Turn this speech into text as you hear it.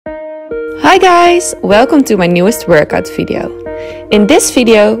Hi guys, welcome to my newest workout video. In this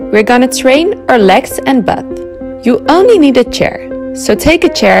video, we're gonna train our legs and butt. You only need a chair, so take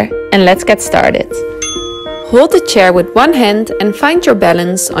a chair and let's get started. Hold the chair with one hand and find your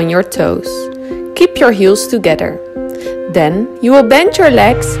balance on your toes. Keep your heels together. Then you will bend your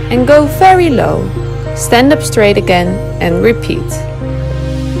legs and go very low. Stand up straight again and repeat.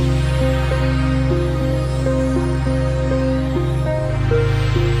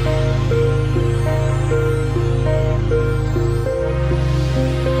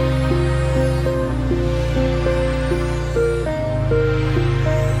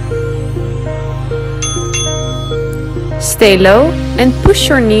 Stay low and push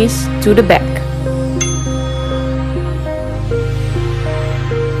your knees to the back.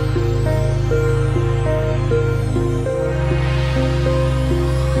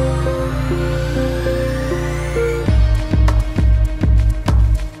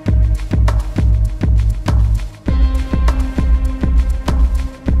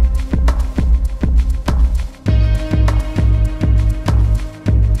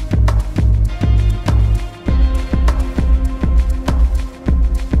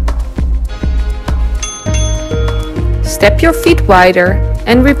 Step your feet wider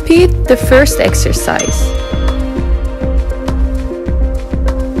and repeat the first exercise.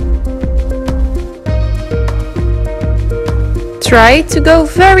 Try to go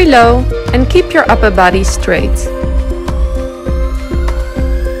very low and keep your upper body straight.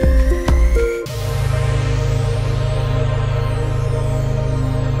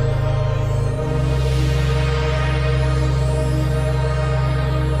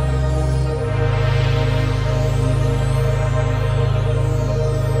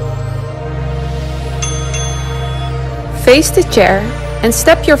 Face the chair and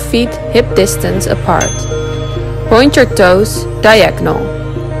step your feet hip distance apart. Point your toes diagonal.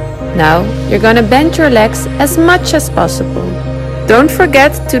 Now you're gonna bend your legs as much as possible. Don't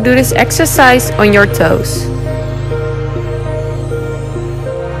forget to do this exercise on your toes.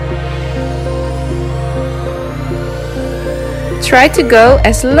 Try to go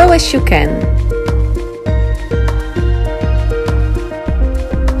as low as you can.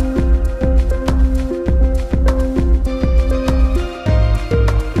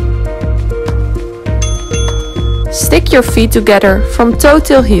 Stick your feet together from toe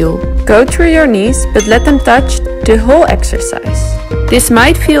till heel. Go through your knees, but let them touch the whole exercise. This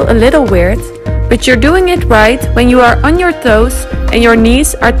might feel a little weird, but you're doing it right when you are on your toes and your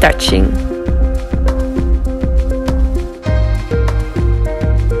knees are touching.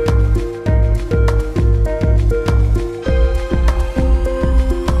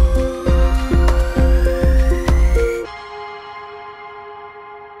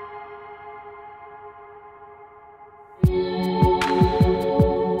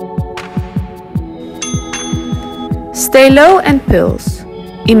 Stay low and pulse.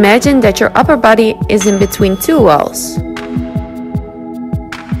 Imagine that your upper body is in between two walls.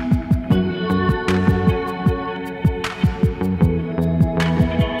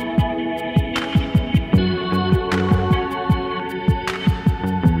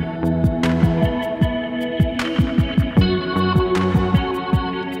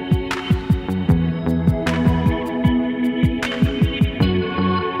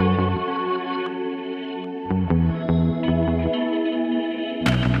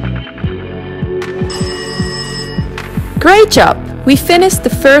 Great job! We finished the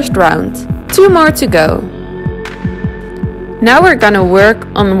first round. 2 more to go. Now we're gonna work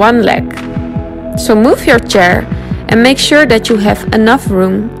on one leg. So move your chair and make sure that you have enough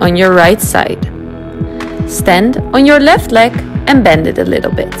room on your right side. Stand on your left leg and bend it a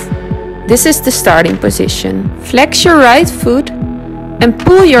little bit. This is the starting position. Flex your right foot and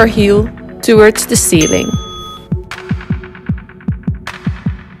pull your heel towards the ceiling.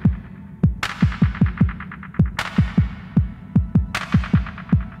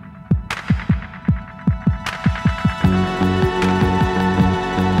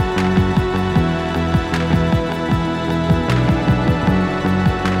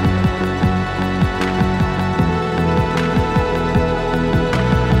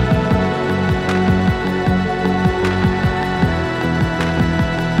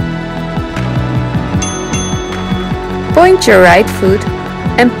 Point your right foot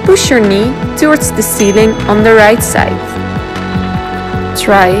and push your knee towards the ceiling on the right side.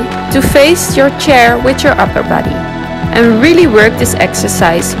 Try to face your chair with your upper body and really work this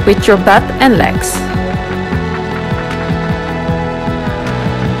exercise with your butt and legs.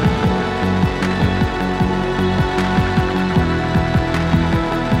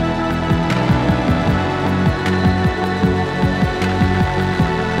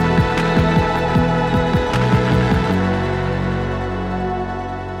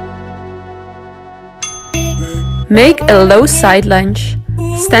 Make a low side lunge,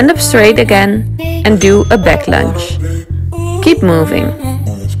 stand up straight again and do a back lunge. Keep moving.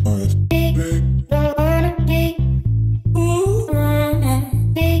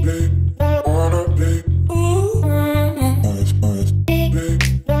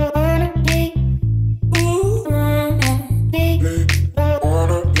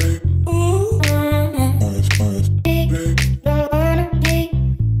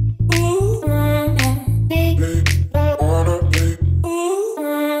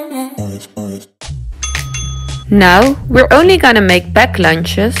 Now we're only gonna make back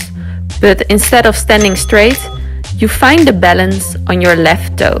lunges, but instead of standing straight, you find the balance on your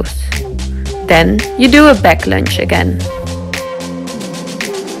left toes. Then you do a back lunge again.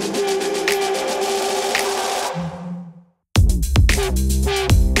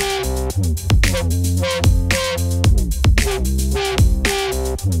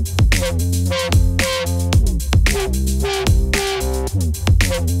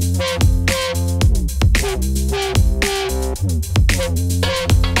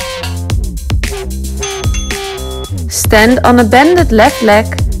 Stand on a bended left leg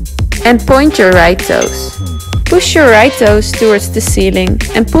and point your right toes. Push your right toes towards the ceiling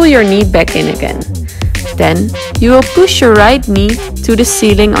and pull your knee back in again. Then you will push your right knee to the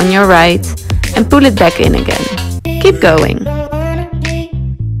ceiling on your right and pull it back in again. Keep going.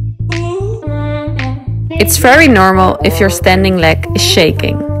 It's very normal if your standing leg is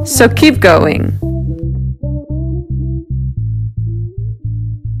shaking, so keep going.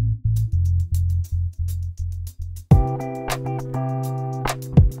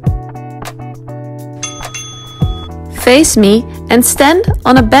 Face me and stand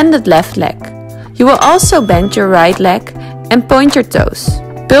on a bended left leg. You will also bend your right leg and point your toes.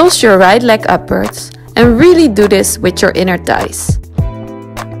 Pulse your right leg upwards and really do this with your inner thighs.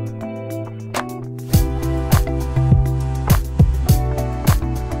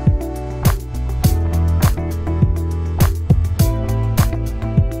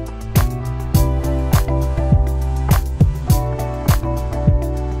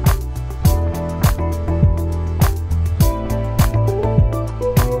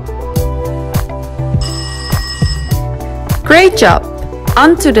 Great job!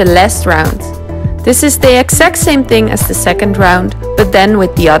 On to the last round. This is the exact same thing as the second round, but then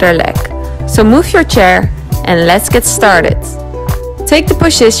with the other leg. So move your chair and let's get started. Take the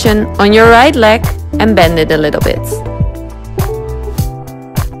position on your right leg and bend it a little bit.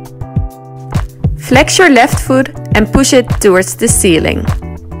 Flex your left foot and push it towards the ceiling.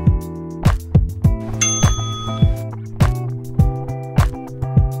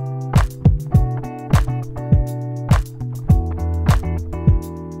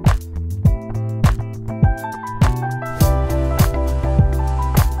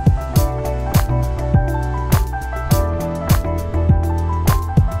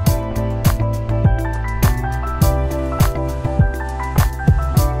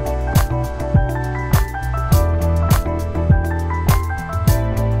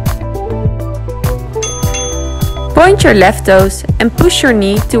 Point your left toes and push your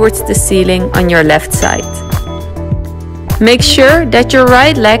knee towards the ceiling on your left side. Make sure that your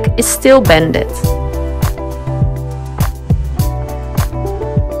right leg is still bended.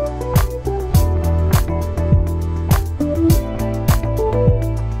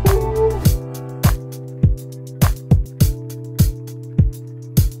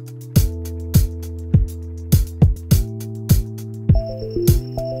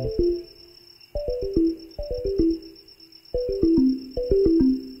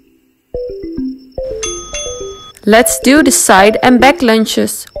 Let's do the side and back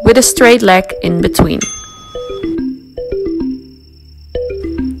lunges with a straight leg in between.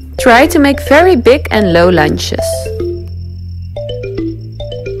 Try to make very big and low lunges.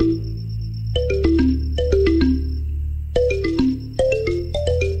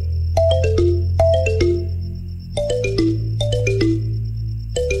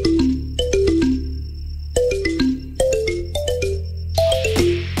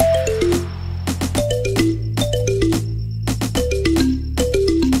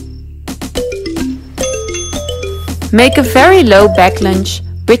 Make a very low back lunge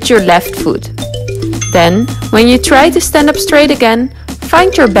with your left foot. Then, when you try to stand up straight again,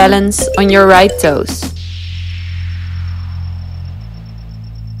 find your balance on your right toes.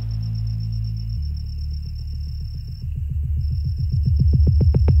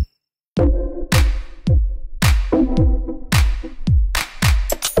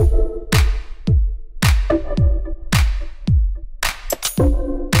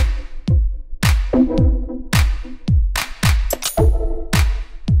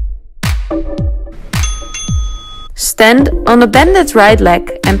 Stand on a bended right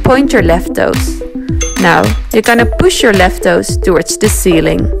leg and point your left toes. Now you're gonna push your left toes towards the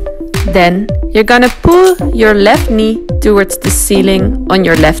ceiling. Then you're gonna pull your left knee towards the ceiling on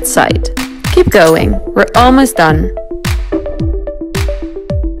your left side. Keep going, we're almost done.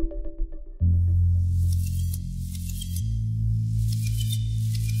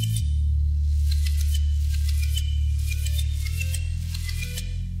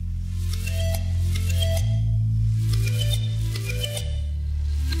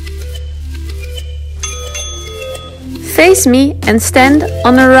 Face me and stand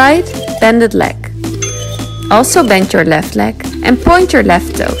on the right bended leg. Also bend your left leg and point your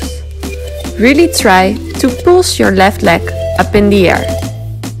left toes. Really try to pulse your left leg up in the air.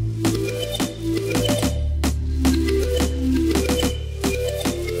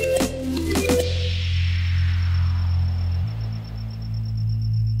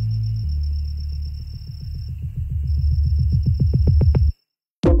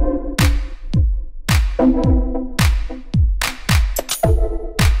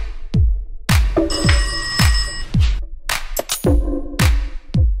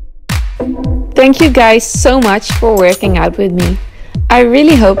 Thank you guys so much for working out with me. I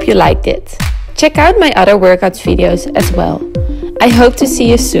really hope you liked it. Check out my other workout videos as well. I hope to see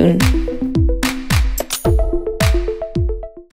you soon.